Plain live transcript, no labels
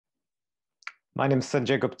My name is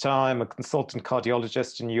Sanjay Gupta. I'm a consultant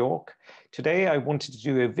cardiologist in New York. Today, I wanted to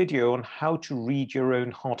do a video on how to read your own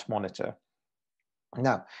heart monitor.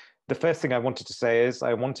 Now, the first thing I wanted to say is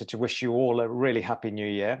I wanted to wish you all a really happy new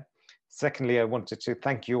year. Secondly, I wanted to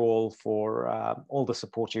thank you all for all the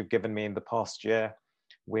support you've given me in the past year.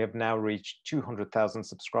 We have now reached 200,000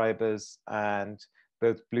 subscribers, and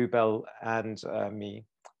both Bluebell and me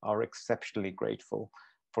are exceptionally grateful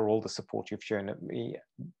for all the support you've shown me.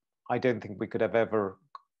 I don't think we could have ever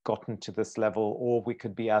gotten to this level, or we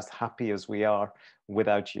could be as happy as we are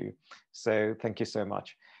without you. So thank you so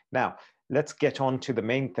much. Now, let's get on to the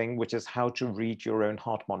main thing, which is how to read your own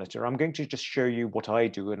heart monitor. I'm going to just show you what I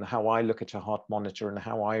do and how I look at a heart monitor and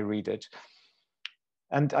how I read it.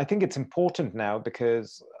 And I think it's important now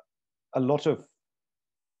because a lot of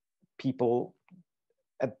people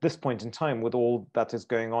at this point in time, with all that is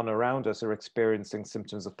going on around us, are experiencing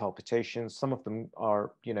symptoms of palpitations. Some of them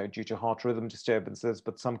are, due to heart rhythm disturbances,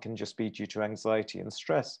 but some can just be due to anxiety and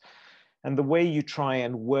stress. And the way you try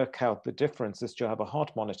and work out the difference is to have a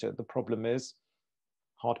heart monitor. The problem is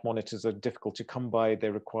heart monitors are difficult to come by.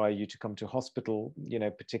 They require you to come to hospital,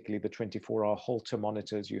 particularly the 24-hour Holter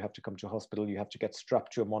monitors. You have to come to hospital. You have to get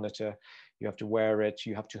strapped to a monitor. You have to wear it.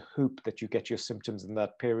 You have to hope that you get your symptoms in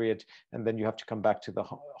that period. And then you have to come back to the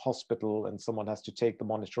hospital and someone has to take the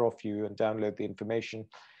monitor off you and download the information.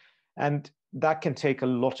 And that can take a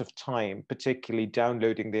lot of time, particularly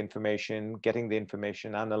downloading the information, getting the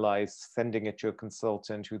information analyzed, sending it to a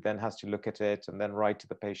consultant who then has to look at it and then write to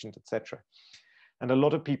the patient, etc. And a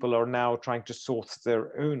lot of people are now trying to source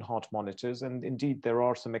their own heart monitors. And indeed, there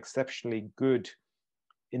are some exceptionally good,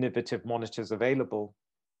 innovative monitors available,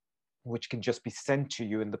 which can just be sent to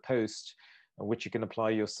you in the post, which you can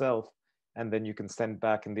apply yourself. And then you can send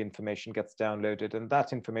back and the information gets downloaded. And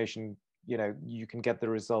that information, you can get the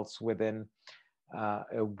results within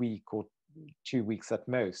a week or 2 weeks at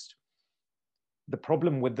most. The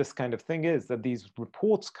problem with this kind of thing is that these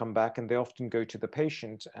reports come back and they often go to the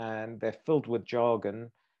patient and they're filled with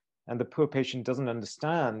jargon, and the poor patient doesn't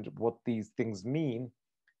understand what these things mean,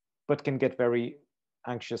 but can get very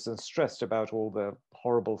anxious and stressed about all the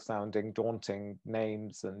horrible sounding, daunting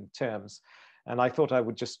names and terms. And I thought I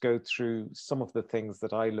would just go through some of the things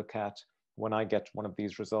that I look at when I get one of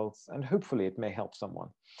these results, and hopefully it may help someone.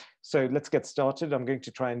 So let's get started. I'm going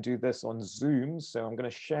to try and do this on Zoom. So I'm going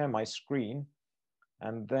to share my screen.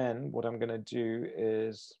 And then what I'm going to do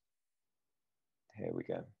is, here we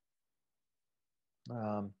go.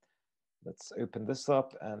 Let's open this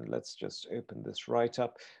up and let's just open this right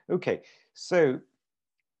up. Okay, so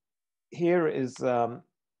here is a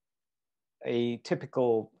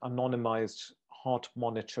typical anonymized heart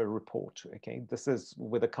monitor report. Okay, this is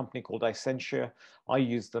with a company called Essentia. I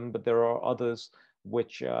use them, but there are others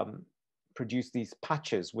which produce these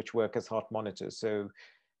patches which work as heart monitors. So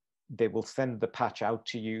they will send the patch out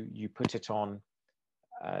to you, you put it on.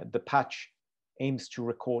 The patch aims to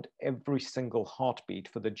record every single heartbeat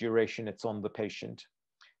for the duration it's on the patient.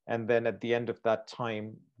 And then at the end of that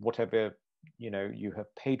time, whatever you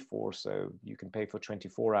have paid for, so you can pay for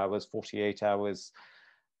 24 hours, 48 hours,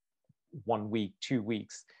 1 week, 2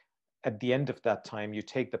 weeks. At the end of that time, you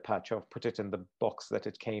take the patch off, put it in the box that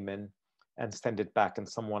it came in and send it back. And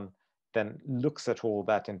someone then looks at all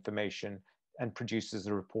that information and produces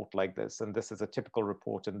a report like this. And this is a typical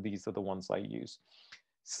report, and these are the ones I use.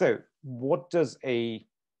 So what does a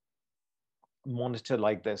monitor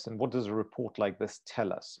like this and what does a report like this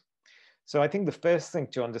tell us? So I think the first thing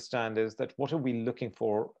to understand is that what are we looking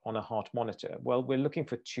for on a heart monitor? Well, we're looking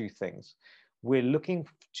for two things. We're looking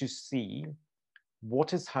to see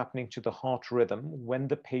what is happening to the heart rhythm when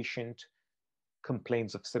the patient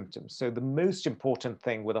complains of symptoms. So the most important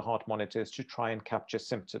thing with a heart monitor is to try and capture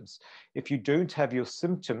symptoms. If you don't have your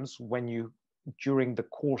symptoms during the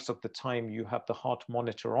course of the time you have the heart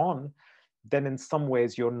monitor on, then in some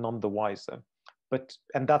ways you're none the wiser.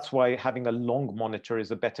 And that's why having a long monitor is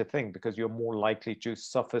a better thing, because you're more likely to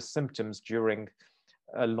suffer symptoms during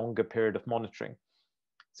a longer period of monitoring.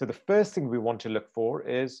 So the first thing we want to look for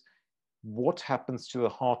is what happens to the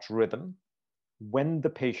heart rhythm when the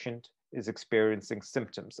patient is experiencing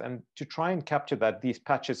symptoms. And to try and capture that, these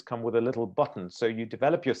patches come with a little button. So you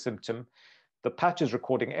develop your symptom, the patch is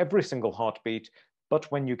recording every single heartbeat,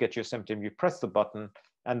 but when you get your symptom, you press the button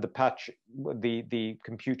and the patch, the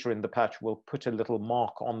computer in the patch will put a little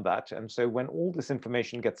mark on that. And so when all this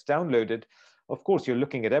information gets downloaded, of course, you're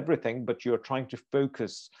looking at everything, but you're trying to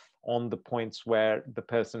focus on the points where the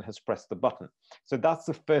person has pressed the button. So that's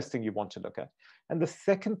the first thing you want to look at. And the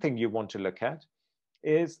second thing you want to look at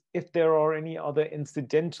is if there are any other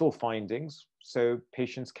incidental findings. So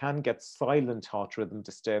patients can get silent heart rhythm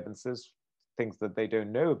disturbances, things that they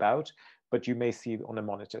don't know about, but you may see on a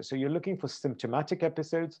monitor. So you're looking for symptomatic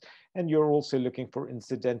episodes, and you're also looking for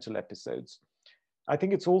incidental episodes. I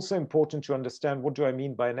think it's also important to understand, what do I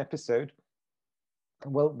mean by an episode?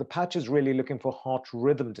 Well, the patch is really looking for heart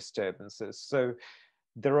rhythm disturbances. So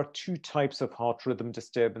there are two types of heart rhythm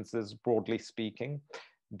disturbances, broadly speaking.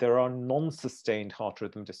 There are non-sustained heart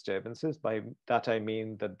rhythm disturbances. By that, I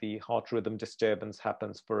mean that the heart rhythm disturbance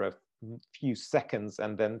happens for a few seconds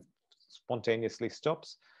and then spontaneously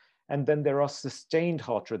stops. And then there are sustained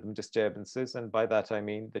heart rhythm disturbances. And by that, I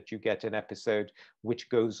mean that you get an episode which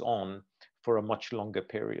goes on for a much longer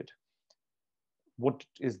period. What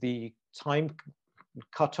is the time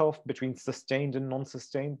cutoff between sustained and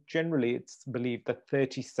non-sustained? Generally, it's believed that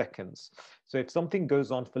 30 seconds. So if something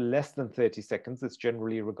goes on for less than 30 seconds, it's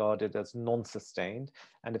generally regarded as non-sustained.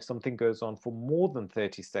 And if something goes on for more than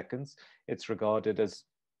 30 seconds, it's regarded as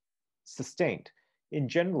sustained. In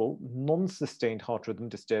general, non-sustained heart rhythm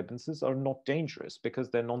disturbances are not dangerous because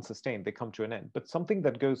they're non-sustained, they come to an end. But something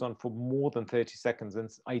that goes on for more than 30 seconds and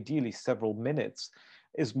ideally several minutes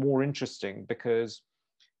is more interesting, because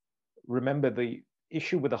remember, the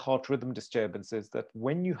issue with a heart rhythm disturbance is that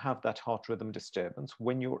when you have that heart rhythm disturbance,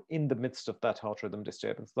 when you're in the midst of that heart rhythm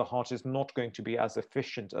disturbance, the heart is not going to be as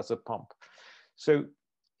efficient as a pump. So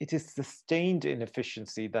it is sustained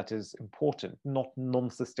inefficiency that is important, not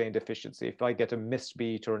non-sustained efficiency. If I get a missed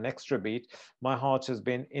beat or an extra beat, my heart has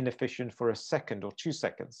been inefficient for a second or 2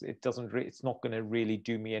 seconds. It's not going to really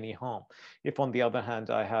do me any harm. If, on the other hand,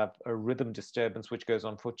 I have a rhythm disturbance which goes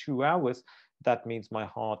on for 2 hours, that means my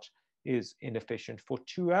heart is inefficient for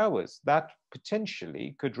 2 hours. That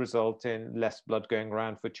potentially could result in less blood going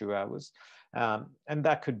around for 2 hours. And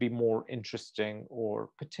that could be more interesting or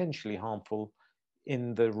potentially harmful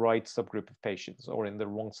in the right subgroup of patients or in the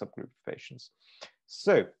wrong subgroup of patients.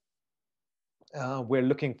 So we're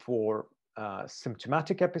looking for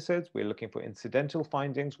symptomatic episodes, we're looking for incidental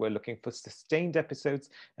findings, we're looking for sustained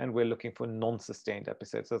episodes, and we're looking for non-sustained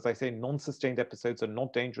episodes. As I say, non-sustained episodes are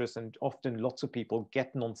not dangerous, and often lots of people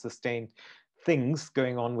get non-sustained things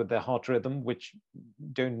going on with their heart rhythm which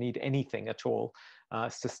don't need anything at all.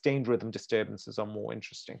 Sustained rhythm disturbances are more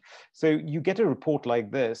interesting. So you get a report like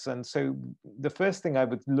this, and so the first thing I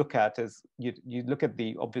would look at is you look at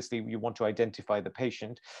obviously you want to identify the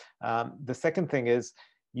patient. The second thing is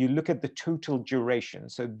you look at the total duration.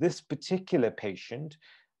 So this particular patient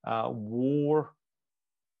wore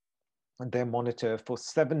their monitor for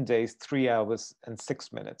 7 days, 3 hours, and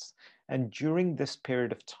 6 minutes. And during this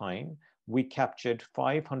period of time, we captured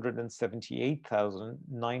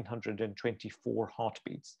 578,924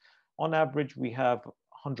 heartbeats. On average, we have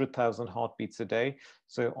 100,000 heartbeats a day.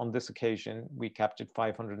 So on this occasion, we captured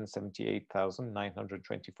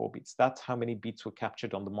 578,924 beats. That's how many beats were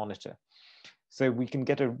captured on the monitor. So we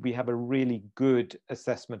have a really good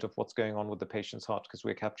assessment of what's going on with the patient's heart because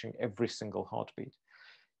we're capturing every single heartbeat.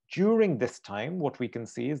 During this time, what we can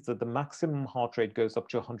see is that the maximum heart rate goes up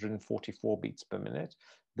to 144 beats per minute.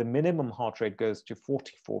 The minimum heart rate goes to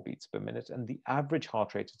 44 beats per minute, and the average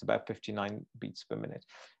heart rate is about 59 beats per minute.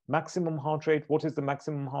 Maximum heart rate, what is the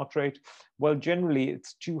maximum heart rate? Well, generally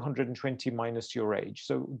it's 220 minus your age,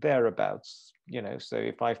 so thereabouts, so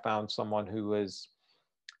if I found someone who was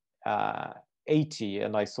 80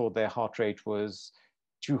 and I saw their heart rate was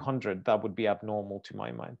 200, that would be abnormal to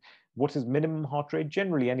my mind. What is minimum heart rate?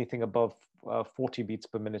 Generally, anything above 40 beats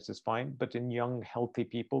per minute is fine, but in young, healthy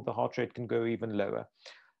people, the heart rate can go even lower.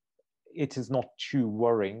 It is not too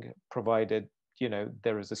worrying, provided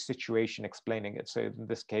there is a situation explaining it. So in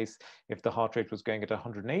this case, if the heart rate was going at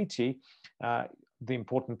 180, the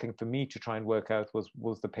important thing for me to try and work out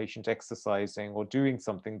was the patient exercising or doing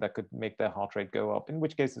something that could make their heart rate go up, in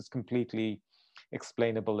which case it's completely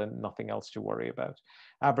explainable and nothing else to worry about.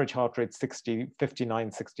 Average heart rate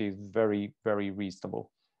 59, 60 is very, very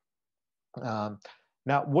reasonable.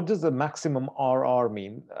 Now, what does the maximum RR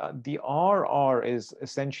mean? The RR is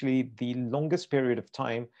essentially the longest period of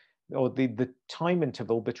time, or the time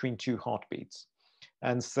interval between two heartbeats.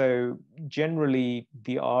 And so generally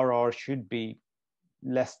the RR should be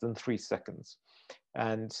less than 3 seconds.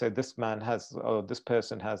 And so this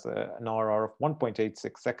person has an RR of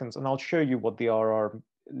 1.86 seconds, and I'll show you what the RR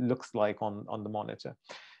looks like on the monitor.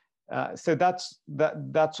 So that's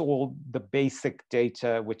all the basic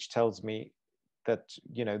data, which tells me that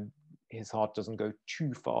his heart doesn't go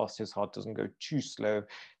too fast, his heart doesn't go too slow,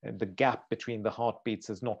 and the gap between the heartbeats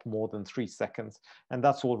is not more than 3 seconds, and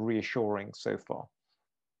that's all reassuring so far.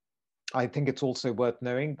 I think it's also worth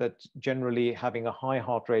knowing that generally having a high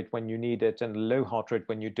heart rate when you need it and a low heart rate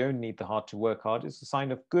when you don't need the heart to work hard is a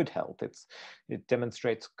sign of good health. It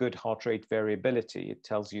demonstrates good heart rate variability. It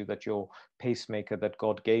tells you that your pacemaker that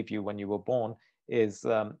God gave you when you were born is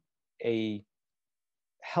a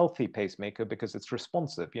healthy pacemaker because it's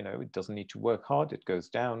responsive. You know, it doesn't need to work hard. It goes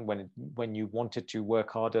down when you want it to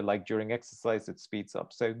work harder, like during exercise, it speeds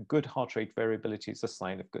up. So good heart rate variability is a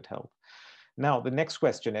sign of good health. Now, the next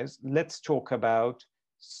question is, let's talk about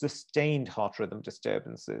sustained heart rhythm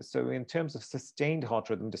disturbances. So in terms of sustained heart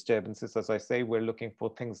rhythm disturbances, as I say, we're looking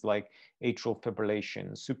for things like atrial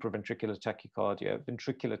fibrillation, supraventricular tachycardia,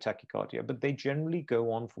 ventricular tachycardia, but they generally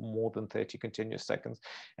go on for more than 30 continuous seconds.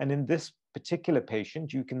 And in this particular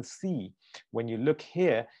patient, you can see when you look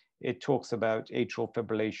here, it talks about atrial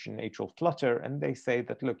fibrillation, atrial flutter, and they say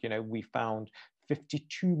that, look, you know, we found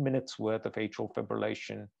 52 minutes worth of atrial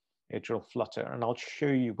fibrillation, atrial flutter, and I'll show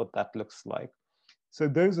you what that looks like. So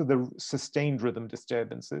those are the sustained rhythm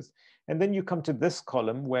disturbances. And then you come to this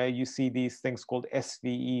column where you see these things called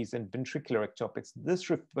SVEs and ventricular ectopics. This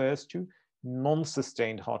refers to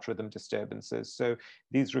non-sustained heart rhythm disturbances. So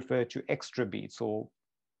these refer to extra beats or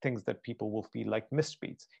things that people will feel like missed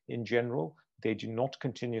beats. In general, they do not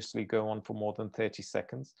continuously go on for more than 30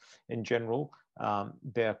 seconds. In general,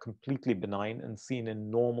 they are completely benign and seen in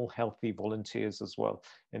normal, healthy volunteers as well.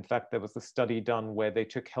 In fact, there was a study done where they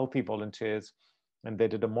took healthy volunteers and they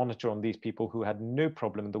did a monitor on these people who had no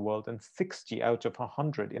problem in the world, and 60 out of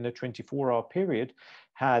 100 in a 24-hour period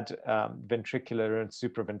had ventricular and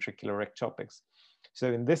supraventricular ectopics.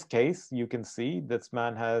 So in this case, you can see this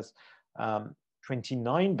man has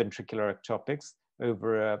 29 ventricular ectopics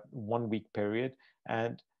over a 1-week period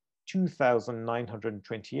and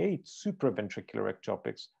 2,928 supraventricular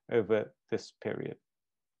ectopics over this period.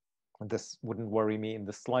 This wouldn't worry me in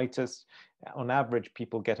the slightest. On average,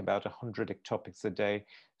 people get about 100 ectopics a day.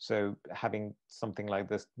 So having something like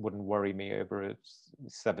this wouldn't worry me over a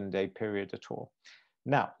 7-day period at all.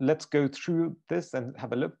 Now, let's go through this and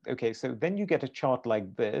have a look. Okay, so then you get a chart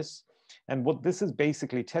like this. And what this is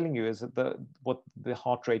basically telling you is that what the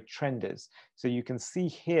heart rate trend is. So you can see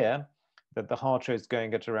here that the heart rate is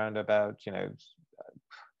going at around about,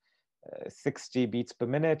 60 beats per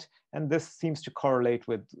minute. And this seems to correlate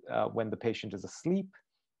with when the patient is asleep.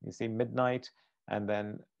 You see midnight, and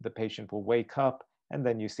then the patient will wake up, and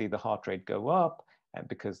then you see the heart rate go up, and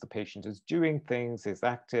because the patient is doing things, is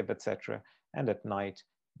active, etc. And at night,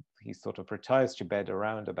 he sort of retires to bed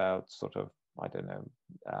around about sort of, I don't know,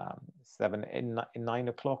 9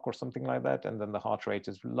 o'clock or something like that. And then the heart rate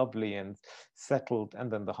is lovely and settled,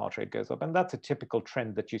 and then the heart rate goes up. And that's a typical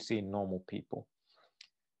trend that you see in normal people.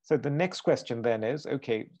 So the next question then is,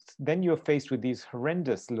 okay, then you're faced with these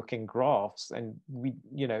horrendous looking graphs, and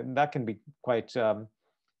that can be quite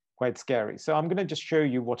scary. So I'm going to just show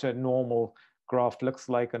you what a normal graph looks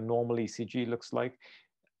like, a normal ECG looks like.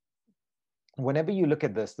 Whenever you look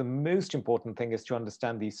at this, the most important thing is to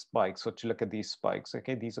understand these spikes, or to look at these spikes.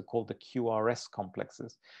 Okay, these are called the QRS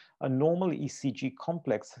complexes. A normal ECG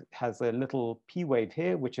complex has a little P wave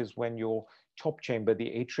here, which is when your top chamber, the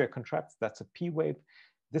atria, contracts. That's a P wave.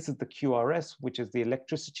 This is the QRS, which is the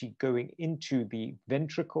electricity going into the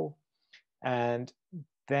ventricle. And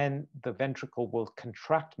then the ventricle will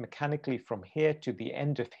contract mechanically from here to the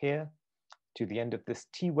end of here, to the end of this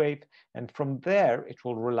T wave. And from there, it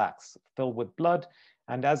will relax, fill with blood.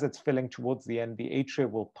 And as it's filling towards the end, the atria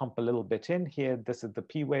will pump a little bit in here. This is the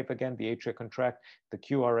P wave again, the atria contract, the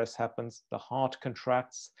QRS happens, the heart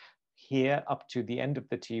contracts here up to the end of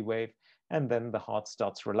the T wave. And then the heart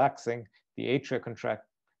starts relaxing, the atria contract,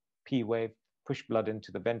 P wave, push blood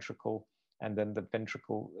into the ventricle, and then the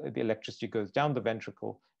electricity goes down the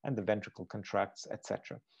ventricle, and the ventricle contracts,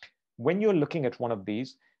 etc. When you're looking at one of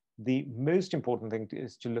these, the most important thing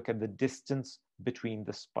is to look at the distance between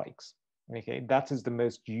the spikes. Okay, that is the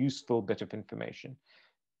most useful bit of information.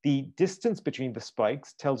 The distance between the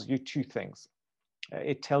spikes tells you two things.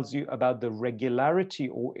 It tells you about the regularity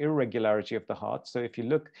or irregularity of the heart. So if you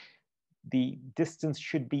look, the distance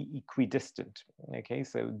should be equidistant. Okay,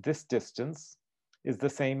 so this distance is the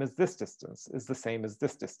same as this distance, is the same as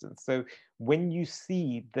this distance. So when you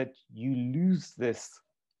see that you lose this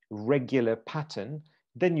regular pattern,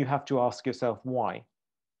 then you have to ask yourself why.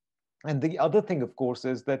 And the other thing, of course,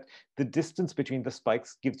 is that the distance between the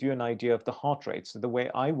spikes gives you an idea of the heart rate. So the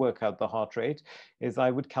way I work out the heart rate is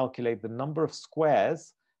I would calculate the number of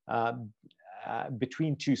squares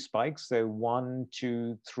between two spikes, so 1,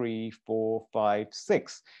 2, 3, 4, 5,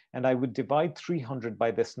 6, and I would divide 300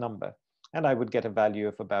 by this number, and I would get a value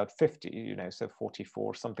of about 50, so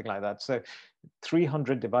 44, something like that. So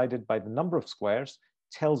 300 divided by the number of squares,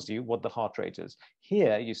 tells you what the heart rate is.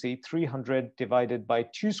 Here, you see 300 divided by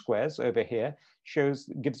 2 squares over here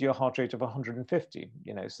gives you a heart rate of 150,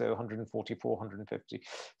 so 144, 150.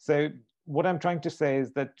 So what I'm trying to say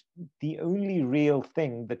is that the only real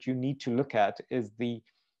thing that you need to look at is the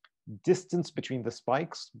distance between the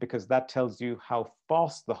spikes, because that tells you how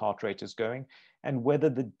fast the heart rate is going, and whether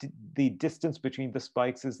the distance between the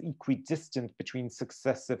spikes is equidistant between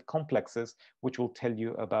successive complexes, which will tell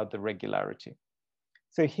you about the regularity.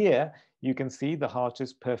 So here you can see the heart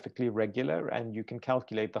is perfectly regular, and you can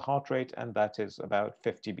calculate the heart rate, and that is about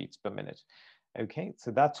 50 beats per minute. Okay,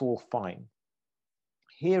 so that's all fine.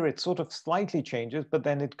 Here it sort of slightly changes, but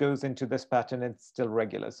then it goes into this pattern and it's still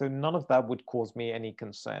regular. So none of that would cause me any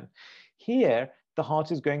concern. Here, the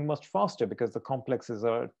heart is going much faster because the complexes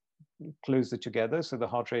are closer together. So the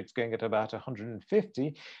heart rate is going at about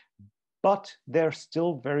 150, but they're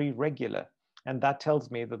still very regular. And that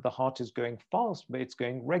tells me that the heart is going fast, but it's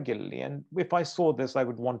going regularly. And if I saw this, I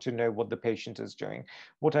would want to know what the patient is doing.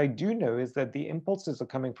 What I do know is that the impulses are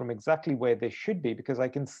coming from exactly where they should be, because I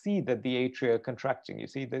can see that the atria are contracting. You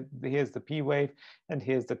see that here's the P wave, and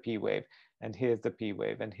here's the P wave, and here's the P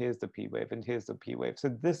wave, and here's the P wave, and here's the P wave.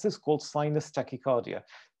 So this is called sinus tachycardia.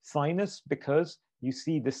 Sinus, because you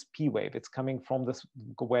see this P wave, it's coming from this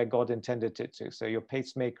where God intended it to. So your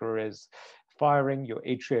pacemaker is firing, your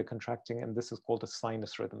atria contracting, and this is called a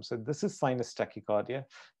sinus rhythm. So this is sinus tachycardia.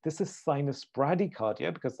 This is sinus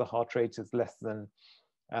bradycardia, because the heart rate is less than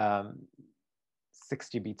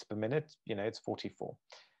 60 beats per minute. It's 44.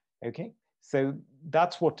 Okay, so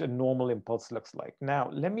that's what a normal impulse looks like.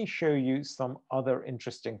 Now, let me show you some other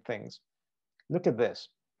interesting things. Look at this.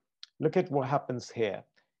 Look at what happens here.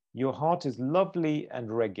 Your heart is lovely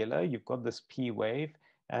and regular. You've got this P wave,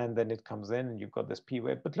 and then it comes in and you've got this P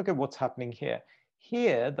wave. But look at what's happening here.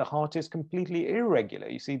 Here, the heart is completely irregular.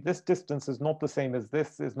 You see, this distance is not the same as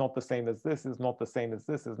this, is not the same as this, is not the same as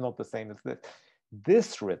this, is not the same as this.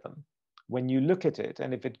 This rhythm, when you look at it,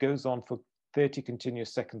 and if it goes on for 30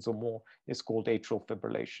 continuous seconds or more, is called atrial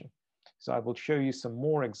fibrillation. So I will show you some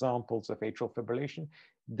more examples of atrial fibrillation.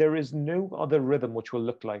 There is no other rhythm which will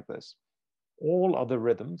look like this. All other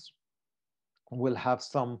rhythms will have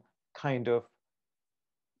some kind of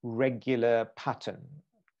regular pattern,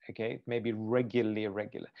 okay? Maybe regularly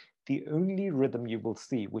irregular. The only rhythm you will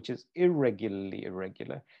see, which is irregularly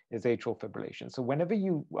irregular, is atrial fibrillation. So whenever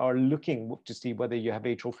you are looking to see whether you have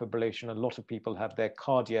atrial fibrillation, a lot of people have their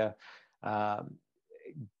cardia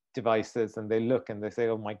devices, and they look and they say,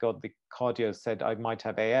 oh my God, the cardio said I might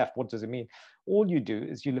have AF. What does it mean? All you do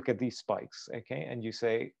is you look at these spikes, okay? And you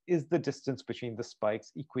say, is the distance between the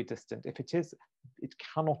spikes equidistant? If it is, it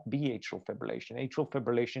cannot be atrial fibrillation. Atrial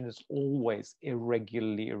fibrillation is always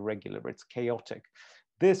irregularly irregular. It's chaotic.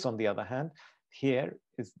 This, on the other hand,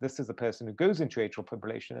 this is a person who goes into atrial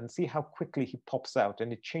fibrillation, and see how quickly he pops out,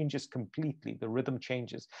 and it changes completely. The rhythm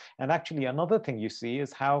changes. And actually, another thing you see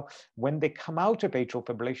is how when they come out of atrial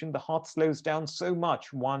fibrillation, the heart slows down so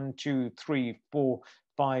much. 1, 2, 3, 4,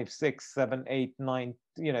 5, 6, 7, 8, 9,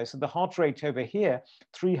 so the heart rate over here,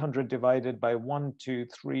 300 divided by 1, 2,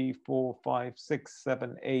 3, 4, 5, 6,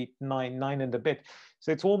 7, 8, 9, 9 and a bit.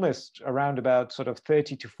 So it's almost around about sort of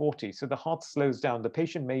 30 to 40. So the heart slows down. The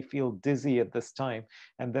patient may feel dizzy at this time,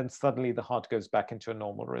 and then suddenly the heart goes back into a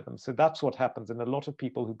normal rhythm. So that's what happens. And a lot of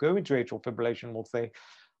people who go into atrial fibrillation will say,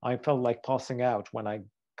 I felt like passing out when I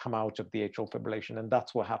come out of the atrial fibrillation. And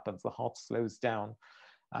that's what happens. The heart slows down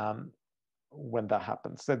when that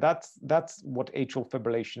happens. So that's what atrial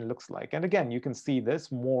fibrillation looks like. And again, you can see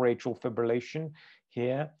this, more atrial fibrillation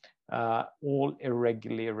here, all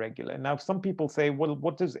irregularly irregular. Now, some people say, well,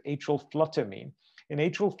 what does atrial flutter mean? In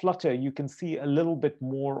atrial flutter, you can see a little bit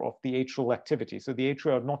more of the atrial activity. So the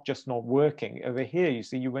atria are not just not working. Over here, you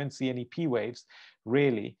see, you won't see any P waves,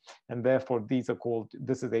 really. And therefore, this is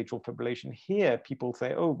atrial fibrillation. Here, people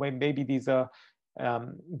say, oh, well, maybe these are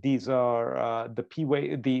the P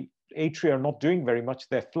wave, the atria are not doing very much,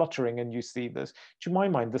 they're fluttering, and you see this. To my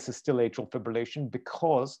mind, this is still atrial fibrillation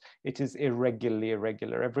because it is irregularly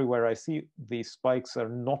irregular. Everywhere I see these spikes are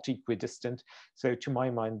not equidistant. So to my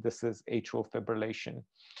mind, this is atrial fibrillation,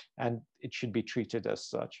 and it should be treated as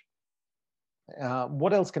such.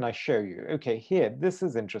 What else can I show you? Okay, here, this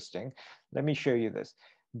is interesting. Let me show you this.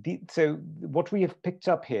 So what we have picked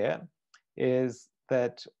up here is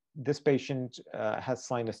that this patient has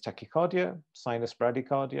sinus tachycardia, sinus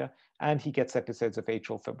bradycardia, and he gets episodes of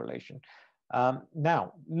atrial fibrillation.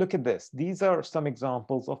 Now, look at this. These are some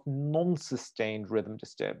examples of non-sustained rhythm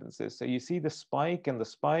disturbances. So you see the spike and the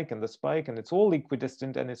spike and the spike, and it's all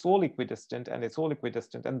equidistant, and it's all equidistant, and it's all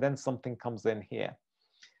equidistant, and then something comes in here.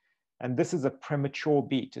 And this is a premature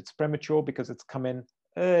beat. It's premature because it's come in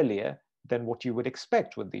earlier than what you would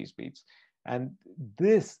expect with these beats. And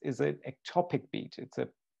this is an ectopic beat. It's a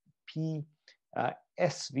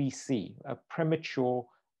SVC, a premature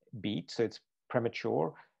beat. So it's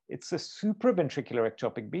premature. It's a supraventricular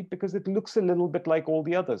ectopic beat because it looks a little bit like all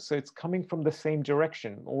the others. So it's coming from the same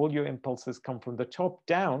direction. All your impulses come from the top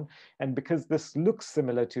down. And because this looks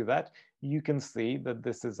similar to that, you can see that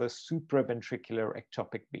this is a supraventricular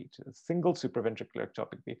ectopic beat, a single supraventricular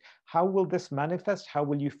ectopic beat. How will this manifest? How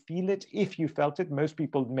will you feel it? If you felt it, most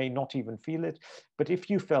people may not even feel it, but if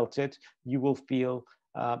you felt it, you will feel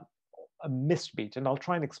a missed beat. And I'll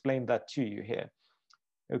try and explain that to you here.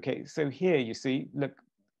 Okay, so here you see, look,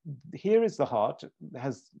 here is the heart,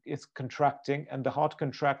 it's contracting, and the heart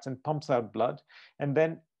contracts and pumps out blood. And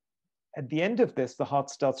then at the end of this, the heart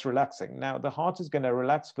starts relaxing. Now, the heart is going to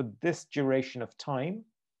relax for this duration of time,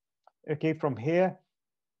 okay, from here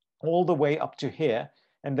all the way up to here,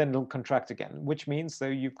 and then it'll contract again, which means so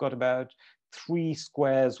you've got about 3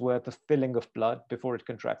 squares worth of filling of blood before it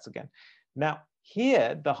contracts again. Now,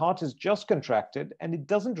 here, the heart is just contracted, and it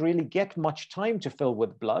doesn't really get much time to fill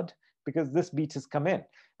with blood because this beat has come in.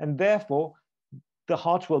 And therefore, the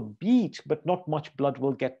heart will beat, but not much blood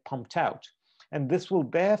will get pumped out. And this will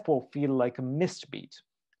therefore feel like a missed beat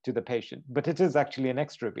to the patient, but it is actually an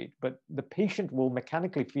extra beat. But the patient will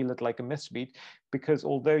mechanically feel it like a missed beat because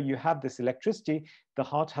although you have this electricity, the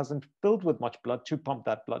heart hasn't filled with much blood to pump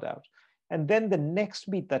that blood out. And then the next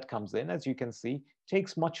beat that comes in, as you can see,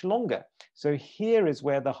 takes much longer. So here is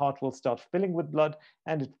where the heart will start filling with blood,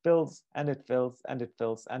 and it fills, and it fills, and it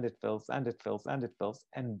fills, and it fills, and it fills, and it fills,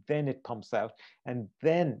 and then it pumps out. And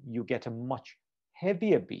then you get a much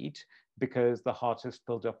heavier beat because the heart is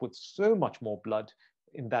filled up with so much more blood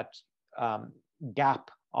in that gap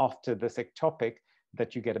after this ectopic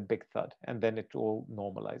that you get a big thud, and then it all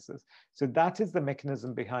normalizes. So that is the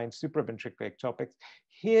mechanism behind supraventricular ectopics.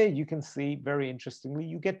 Here you can see, very interestingly,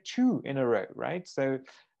 you get 2 in a row, right? So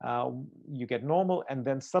you get normal, and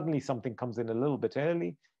then suddenly something comes in a little bit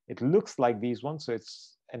early. It looks like these ones, so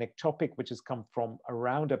it's an ectopic which has come from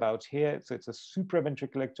around about here, so it's a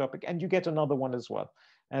supraventricular ectopic, and you get another one as well.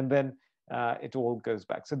 And then it all goes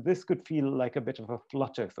back. So this could feel like a bit of a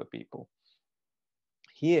flutter for people.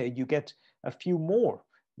 Here you get a few more,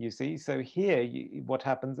 you see. So here, what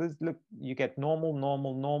happens is, look, you get normal,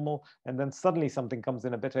 normal, normal, and then suddenly something comes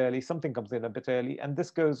in a bit early, something comes in a bit early, and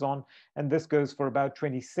this goes on, and this goes for about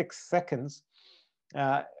 26 seconds.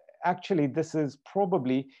 Actually, this is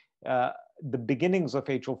probably the beginnings of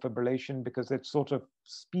atrial fibrillation because it sort of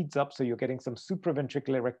speeds up. So you're getting some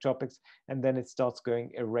supraventricular ectopics, and then it starts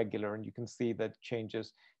going irregular, and you can see that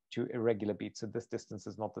changes to irregular beats. So this distance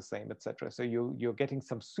is not the same, etc. So you're getting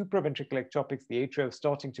some supraventricular ectopics. The atria is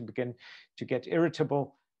starting to begin to get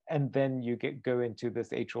irritable, and then you go into this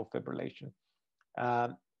atrial fibrillation.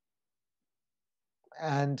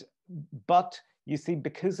 But you see,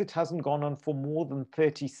 because it hasn't gone on for more than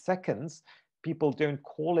 30 seconds, people don't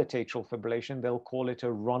call it atrial fibrillation. They'll call it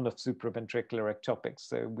a run of supraventricular ectopics.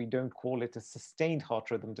 So we don't call it a sustained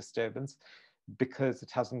heart rhythm disturbance because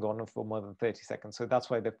it hasn't gone on for more than 30 seconds. So that's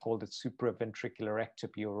why they've called it supraventricular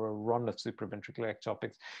ectopy, or a run of supraventricular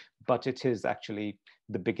ectopics, but it is actually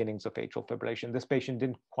the beginnings of atrial fibrillation. This patient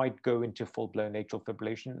didn't quite go into full-blown atrial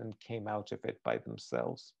fibrillation and came out of it by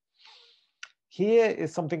themselves. Here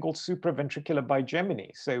is something called supraventricular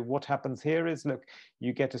bigeminy. So what happens here is, look,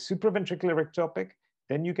 you get a supraventricular ectopic,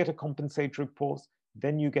 then you get a compensatory pause,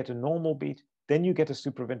 then you get a normal beat, then you get a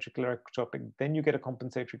supraventricular ectopic, then you get a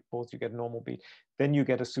compensatory pause, you get a normal beat, then you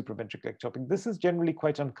get a supraventricular ectopic. This is generally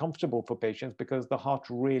quite uncomfortable for patients because the heart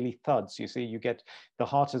really thuds. You see, you get, the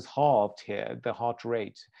heart is halved here, the heart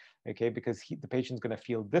rate, okay, because the patient's going to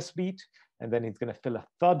feel this beat, and then he's going to feel a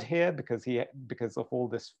thud here because of all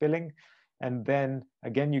this filling. And then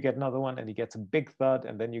again, you get another one, and he gets a big thud,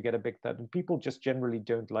 and then you get a big thud. And people just generally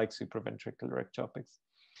don't like supraventricular ectopics.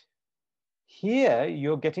 Here,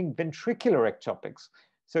 you're getting ventricular ectopics.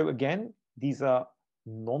 So again, these are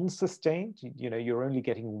non-sustained. You know, you're only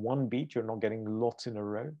getting 1 beat. You're not getting lots in a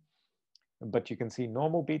row. But you can see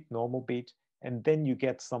normal beat, and then you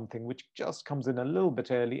get something which just comes in a little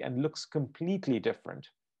bit early and looks completely different.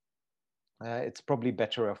 It's probably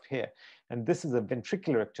better off here. And this is a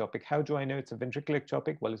ventricular ectopic. How do I know it's a ventricular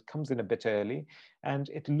ectopic? Well, it comes in a bit early, and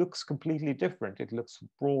it looks completely different. It looks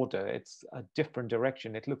broader. It's a different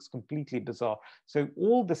direction. It looks completely bizarre. So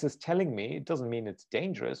all this is telling me, it doesn't mean it's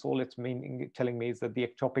dangerous. All it's telling me is that the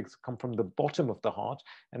ectopics come from the bottom of the heart,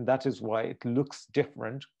 and that is why it looks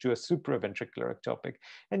different to a supraventricular ectopic.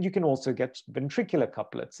 And you can also get ventricular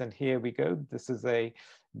couplets. And here we go. This is a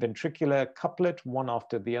Ventricular couplet, one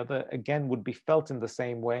after the other, again, would be felt in the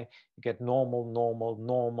same way. You get normal, normal,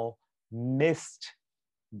 normal, missed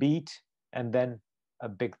beat, and then a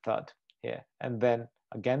big thud here. And then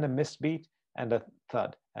again, a missed beat and a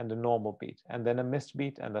thud, and a normal beat, and then a missed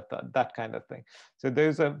beat and a thud, that kind of thing. So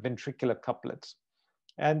those are ventricular couplets.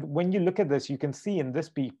 And when you look at this, you can see in this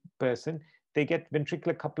person, they get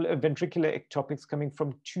ventricular ectopics coming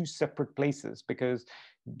from two separate places, because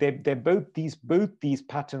they're both these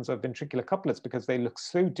patterns of ventricular couplets, because they look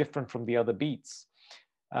so different from the other beats.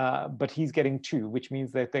 But he's getting two, which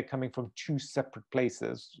means that they're coming from two separate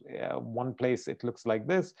places. One place it looks like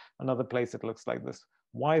this, another place it looks like this.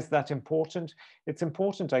 Why is that important? It's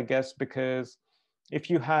important, I guess, because if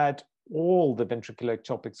you had all the ventricular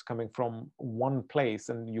ectopics coming from one place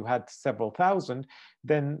and you had several thousand,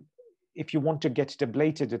 then if you want to get it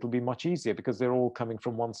ablated, it'll be much easier because they're all coming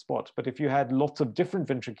from one spot. But if you had lots of different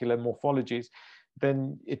ventricular morphologies,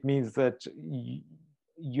 then it means that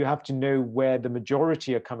you have to know where the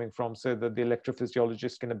majority are coming from, so that the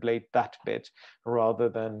electrophysiologist can ablate that bit rather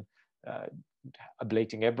than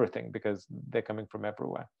ablating everything, because they're coming from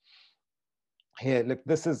everywhere. Here, look,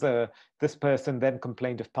 this person then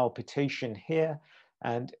complained of palpitation here.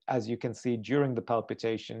 And as you can see, during the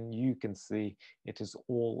palpitation, you can see it is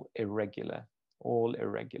all irregular, all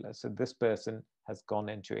irregular. So this person has gone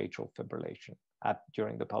into atrial fibrillation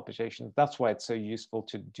during the palpitation. That's why it's so useful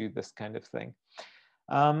to do this kind of thing.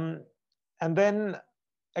 And then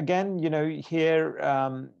again,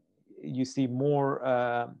 here you see more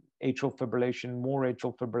atrial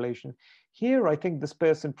fibrillation, Here, I think this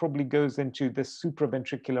person probably goes into this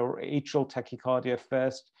supraventricular or atrial tachycardia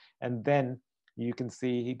first, and then you can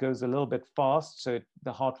see he goes a little bit fast, so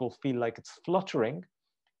the heart will feel like it's fluttering,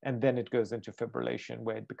 and then it goes into fibrillation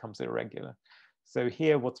where it becomes irregular. So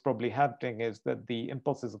here, what's probably happening is that the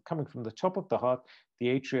impulses are coming from the top of the heart, the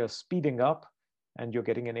atria are speeding up, and you're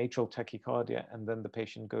getting an atrial tachycardia, and then the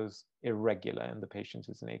patient goes irregular, and the patient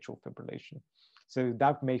is in atrial fibrillation. So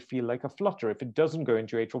that may feel like a flutter. If it doesn't go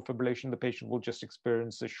into atrial fibrillation, the patient will just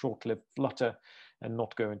experience a short-lived flutter and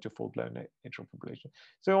not go into full-blown atrial fibrillation.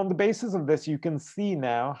 So on the basis of this, you can see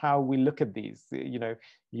now how we look at these.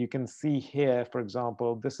 You can see here, for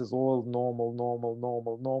example, this is all normal, normal,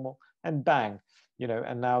 normal, normal, and bang,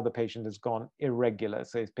 and now the patient has gone irregular.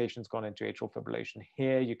 So his patient's gone into atrial fibrillation.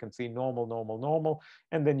 Here you can see normal, normal, normal,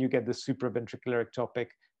 and then you get the supraventricular ectopic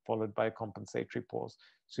followed by a compensatory pause.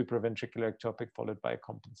 Supraventricular ectopic followed by a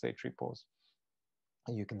compensatory pause.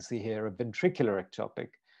 You can see here a ventricular ectopic.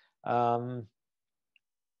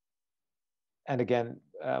 And again,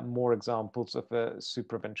 more examples of a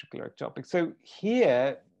supraventricular ectopic. So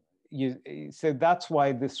here, so that's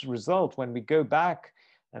why this result, when we go back,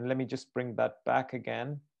 and let me just bring that back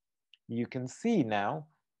again, you can see now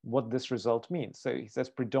what this result means. So he says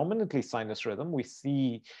predominantly sinus rhythm. We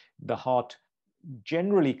see the heart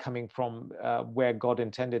generally coming from where God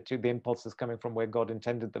intended to, the impulses coming from where God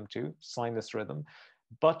intended them to, sinus rhythm.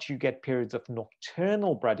 But you get periods of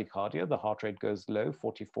nocturnal bradycardia. The heart rate goes low,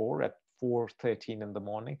 44 at 4:13 in the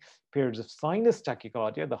morning. Periods of sinus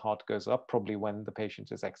tachycardia, the heart goes up, probably when the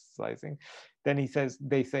patient is exercising. Then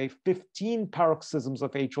they say 15 paroxysms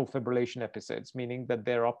of atrial fibrillation episodes, meaning that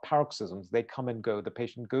there are paroxysms, they come and go. The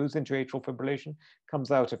patient goes into atrial fibrillation,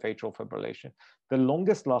 comes out of atrial fibrillation. The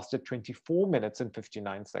longest lasted 24 minutes and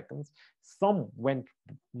 59 seconds. Some went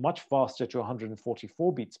much faster to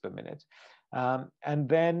 144 beats per minute. And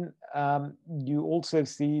then you also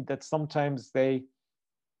see that sometimes they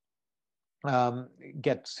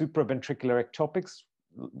get supraventricular ectopics,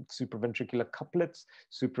 supraventricular couplets,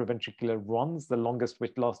 supraventricular runs, the longest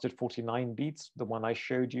which lasted 49 beats, the one I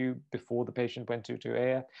showed you before the patient went to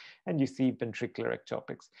AF, and you see ventricular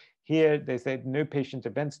ectopics. Here, they said no patient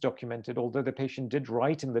events documented, although the patient did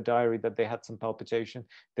write in the diary that they had some palpitation,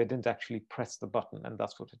 they didn't actually press the button, and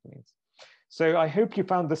that's what it means. So I hope you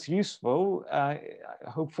found this useful.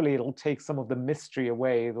 Hopefully it'll take some of the mystery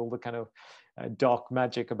away, all the kind of dark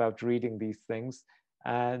magic about reading these things.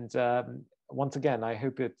 And once again, I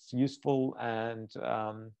hope it's useful. And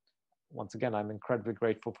once again, I'm incredibly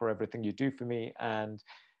grateful for everything you do for me. And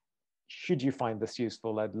should you find this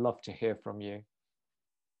useful, I'd love to hear from you.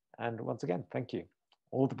 And once again, thank you.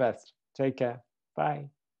 All the best. Take care. Bye.